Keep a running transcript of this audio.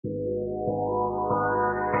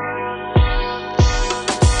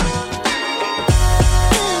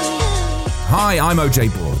Hi, I'm OJ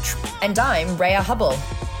Borge. And I'm Rhea Hubble.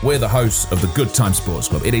 We're the hosts of the Good Time Sports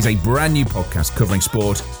Club. It is a brand new podcast covering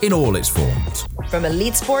sport in all its forms. From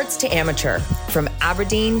elite sports to amateur, from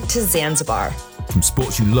Aberdeen to Zanzibar. From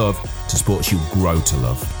sports you love to sports you'll grow to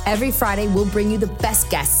love. Every Friday, we'll bring you the best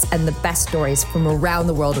guests and the best stories from around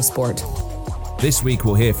the world of sport. This week,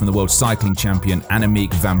 we'll hear from the world cycling champion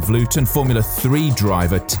Annemiek van Vleuten, Formula 3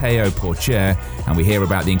 driver Théo Pourchaire, and we hear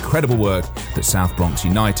about the incredible work that South Bronx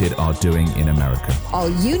United are doing in America. All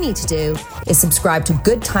you need to do is subscribe to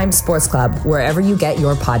Good Time Sports Club wherever you get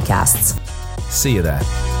your podcasts. See you there.